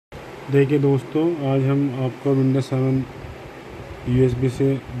देखिए दोस्तों, आज हम आपको विंडोज 7 यूएसबी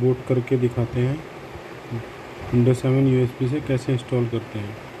से बूट करके दिखाते हैं। विंडोज 7 यूएसबी से कैसे इंस्टॉल करते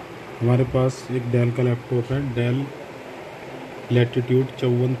हैं। हमारे पास एक डेल का लैपटॉप है, डेल लैटिट्यूड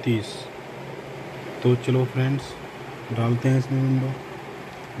 5430। तो चलो फ्रेंड्स, डालते हैं इसमें विंडो।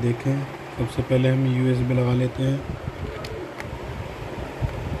 देखें, सबसे पहले हम यूएसबी लगा लेते हैं।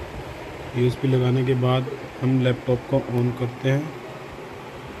 यूएसबी लगाने के बाद हम लैपटॉप को ऑन करते हैं।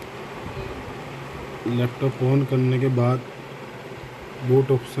 लैपटॉप ऑन करने के बाद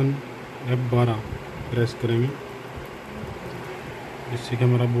बूट ऑप्शन F12 प्रेस करेंगे, जिससे कि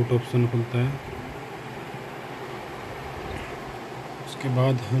हमारा बूट ऑप्शन खुलता है। उसके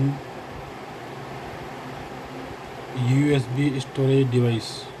बाद हम USB स्टोरेज डिवाइस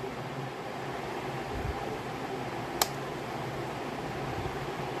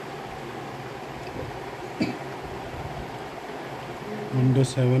विंडोज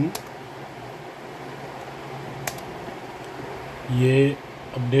 7 ये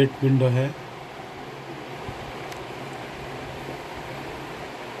अपडेट विंडो है।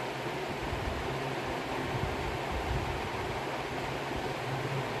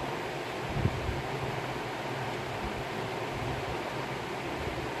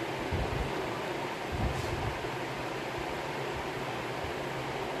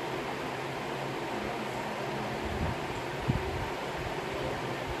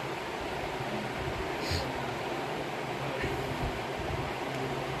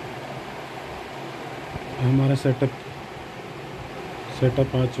 हमारा सेटअप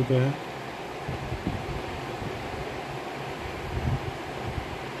आ चुका है।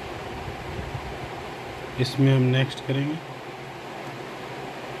 इसमें हम नेक्स्ट करेंगे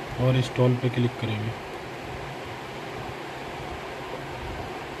और इंस्टॉल पे क्लिक करेंगे।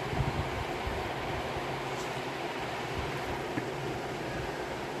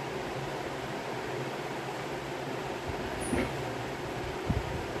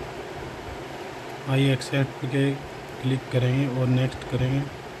 आई एक्सेप्ट पे क्लिक करेंगे और नेक्स्ट करेंगे।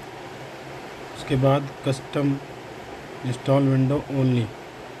 उसके बाद custom install window only.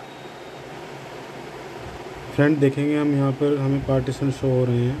 Friend देखेंगे हम यहाँ पर हमें पार्टीशन शो हो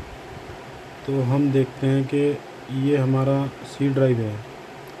रहे हैं, तो हम देखते हैं कि ये हमारा सी ड्राइव है।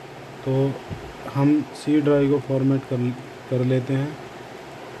 तो हम सी ड्राइव को फॉर्मेट कर लेते हैं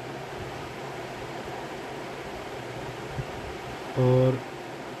और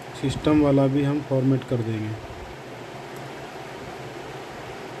सिस्टम वाला भी हम फॉर्मेट कर देंगे।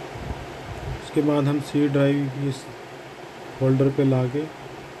 उसके बाद हम सी ड्राइव इस फोल्डर पे लाके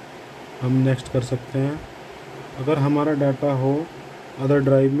हम नेक्स्ट कर सकते हैं। अगर हमारा डाटा हो अदर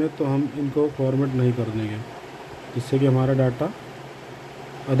ड्राइव में तो हम इनको फॉर्मेट नहीं कर देंगे, जिससे कि हमारा डाटा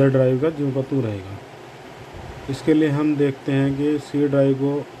अदर ड्राइव का ज्यों का त्यों रहेगा। इसके लिए हम देखते हैं कि सी ड्राइव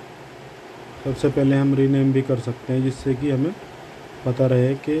को सबसे पहले हम रीनेम भी कर सकते हैं, जिससे कि हमें पता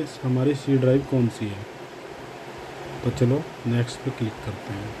रहे कि हमारी सी ड्राइव कौन सी है। तो चलो नेक्स्ट पे क्लिक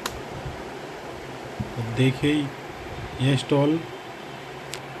करते हैं। तो देखिए, ये इंस्टॉल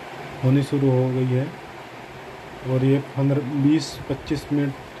होनी शुरू हो गई है और ये 20-25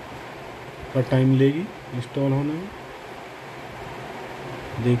 मिनट का टाइम लेगी इंस्टॉल होने में।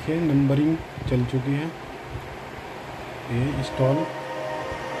 देखिए, नंबरिंग चल चुकी है। ये इंस्टॉल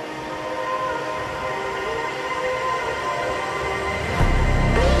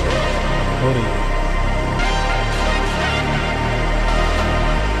हो रही है।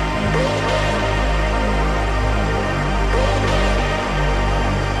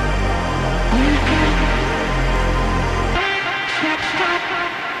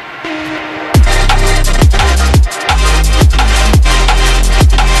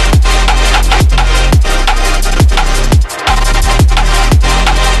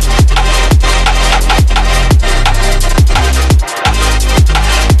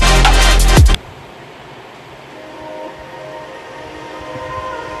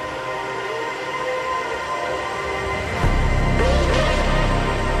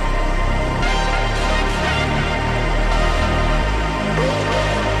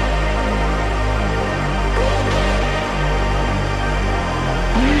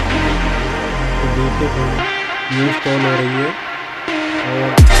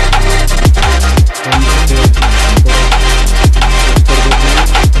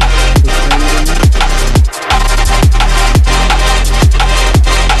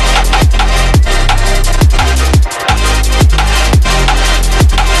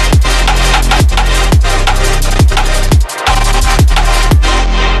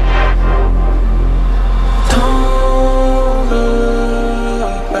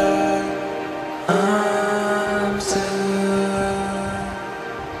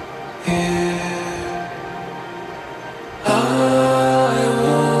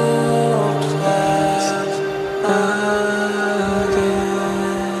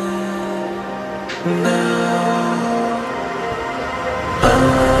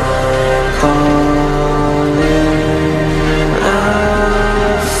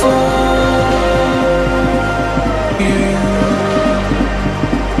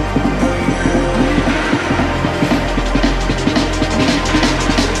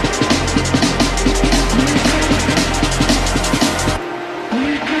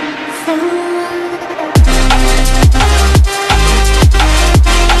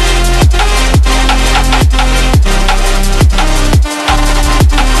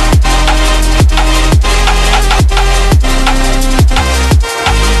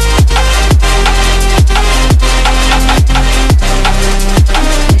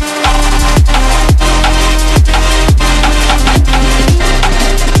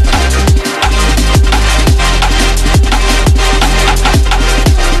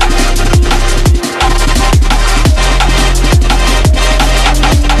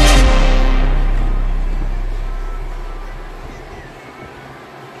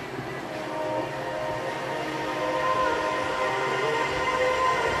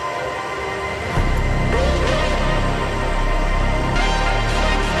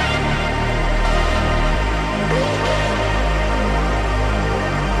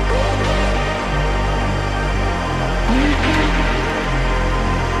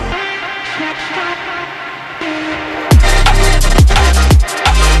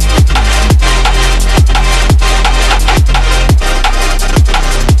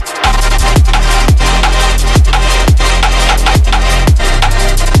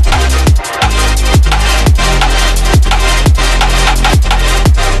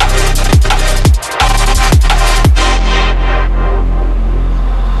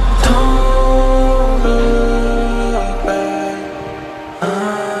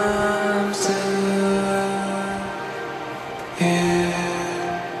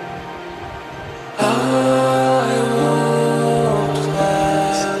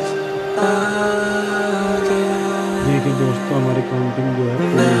 काउंटिंग जो है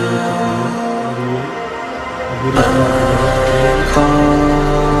पूरी हो चुकी है और ये अभी रिस्टार्ट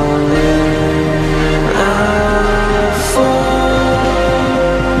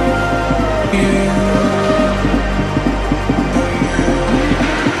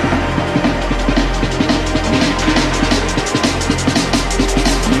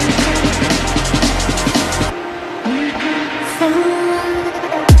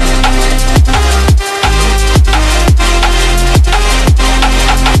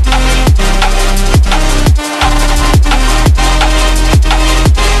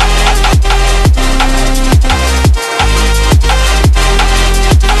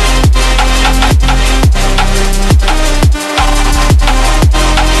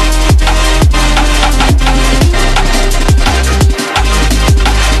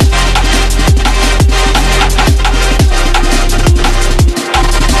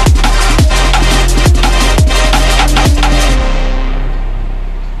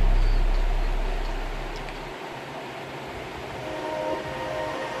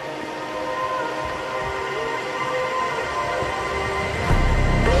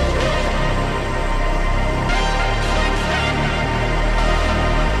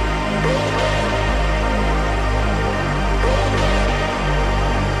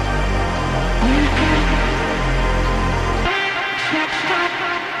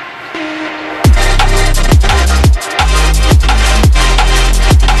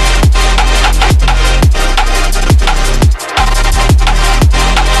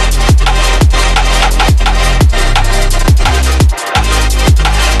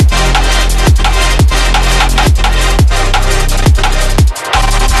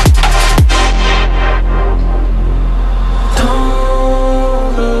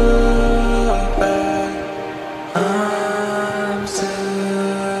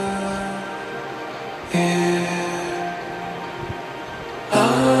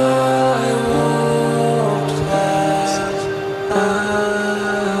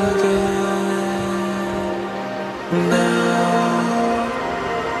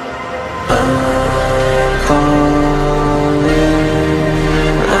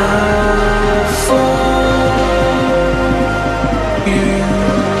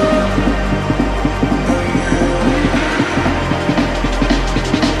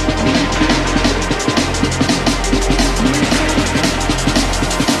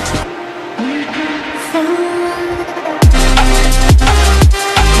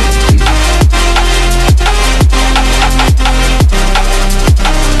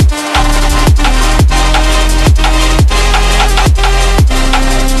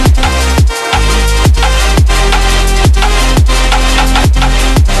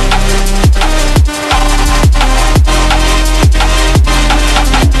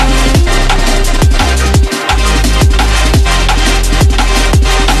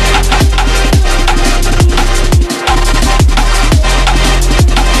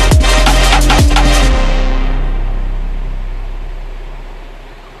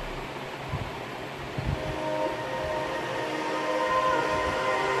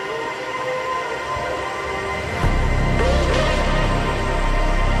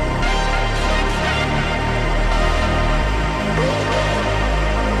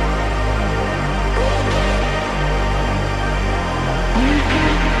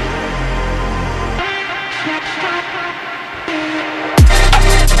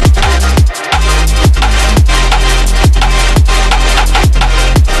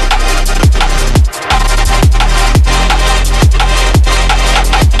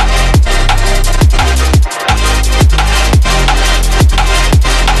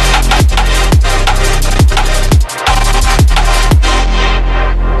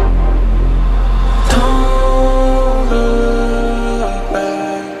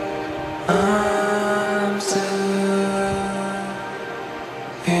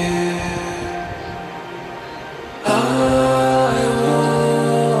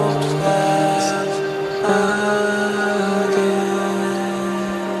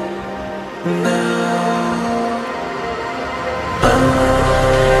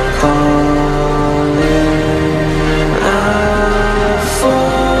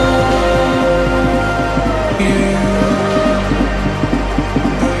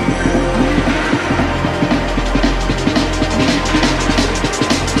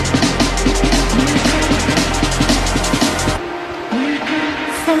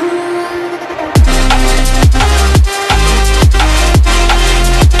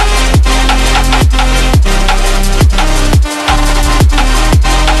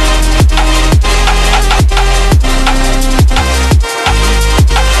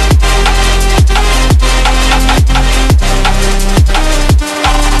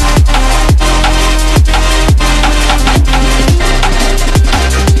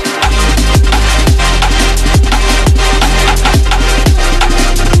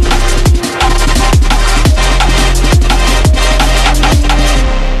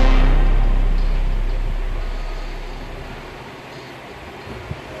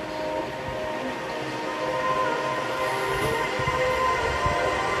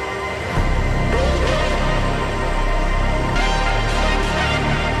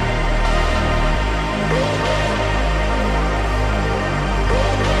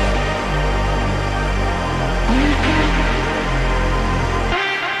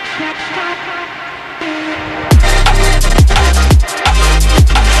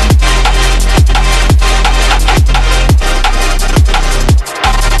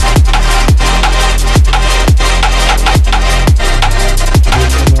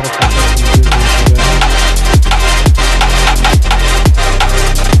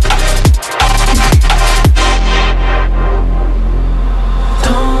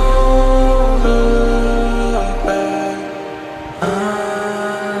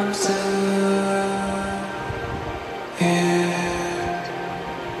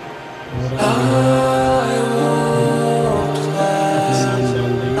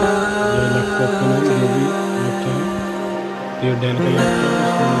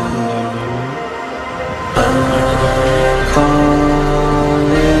नेक्स्ट कर देंगे। नेक्स्ट कर देने के बाद पासवर्ड आप डालेंगे और आराम से बना लिया। नेक्स्ट कर देंगे। उसके बाद हम क्लिक करेंगे किसी भी सेटिंग पे। यहाँ पे हम टाइम लेके रखते हैं, देख सकते हैं आप जिस देश में रहते हैं उस यहाँ पे इंडियन इंडिया सेलेक्ट करते हैं, मैं यूएस में। नेक्स्ट और एक और सेटिंग्स करना चाहते हैं तो कर सकते हैं, जो आपकी पसंद है। और इस तरह से कुछ सेटिंग्स हैं जो मुझे आपको बताई हैं, इसको लिखना पसंद करें, कंप्लीट कर दें, उसके बाद ये सेव बटन आपके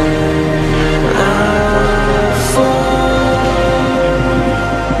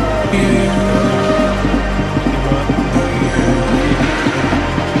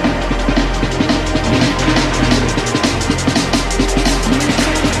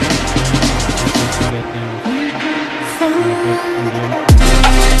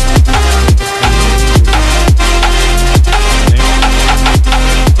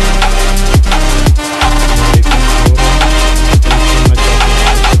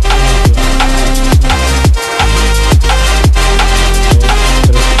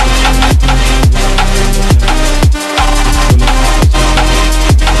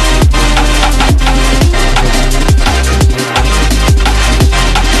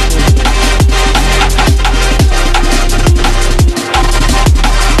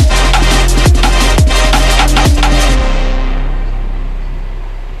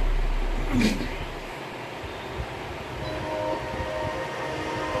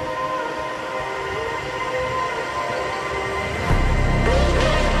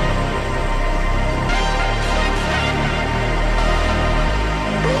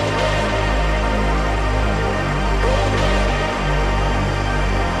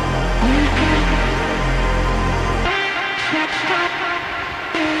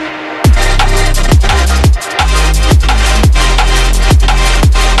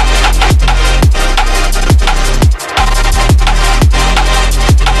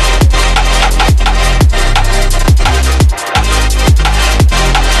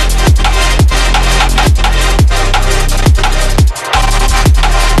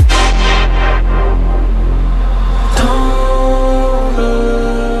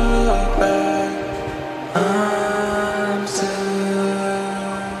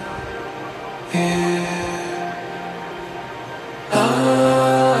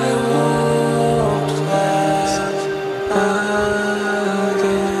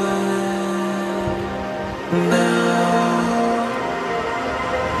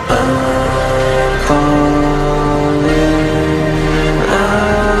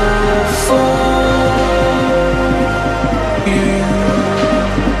शो हो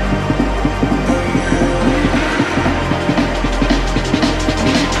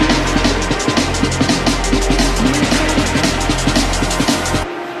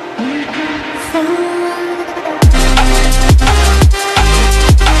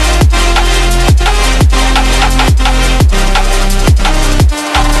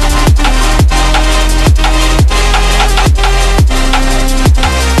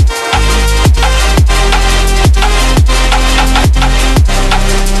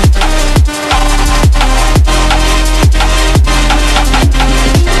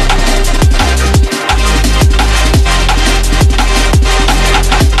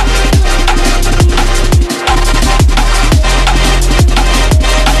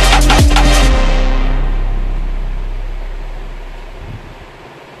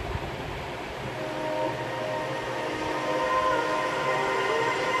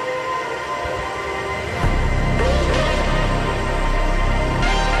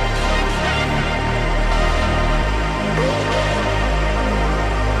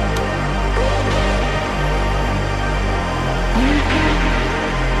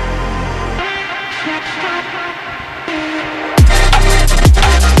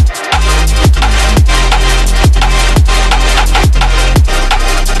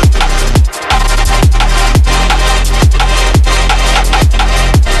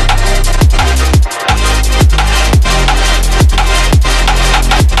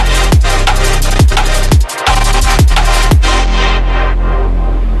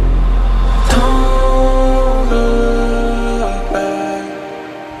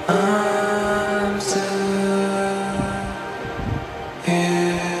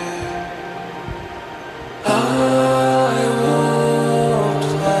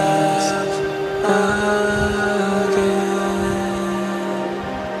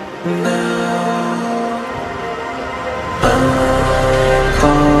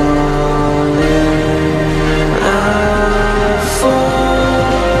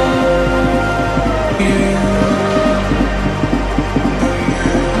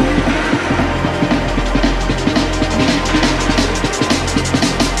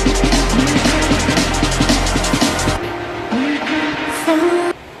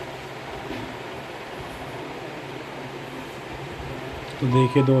तो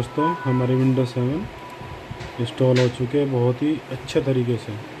देखिए दोस्तों, हमारे विंडोज 7 इंस्टॉल हो चुके हैं बहुत ही अच्छे तरीके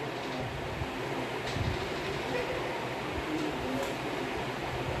से।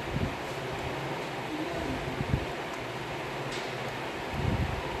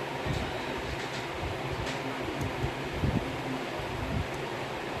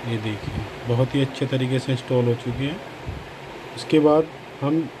 ये देखिए बहुत ही अच्छे तरीके से इंस्टॉल हो चुकी है। इसके बाद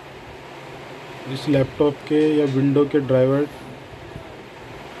हम इस लैपटॉप के या विंडो के ड्राइवर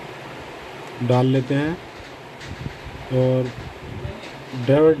डाल लेते हैं। और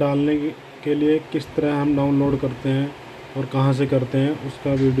ड्राइवर डालने के लिए किस तरह हम डाउनलोड करते हैं और कहाँ से करते हैं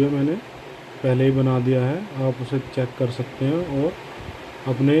उसका वीडियो मैंने पहले ही बना दिया है, आप उसे चेक कर सकते हैं। और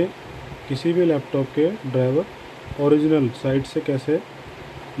अपने किसी भी लैपटॉप के ड्राइवर ओरिजिनल साइट से कैसे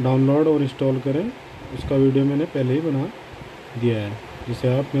डाउनलोड और इंस्टॉल करें उसका वीडियो मैंने पहले ही बना दिया है,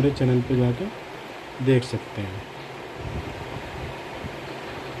 जिसे आप मेरे चैनल पे जाके देख सकते हैं।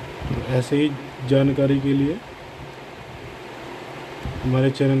 तो ऐसे ही जानकारी के लिए हमारे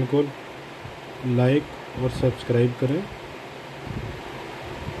चैनल को लाइक और सब्सक्राइब करें।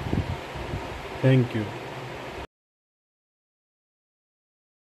 Thank you.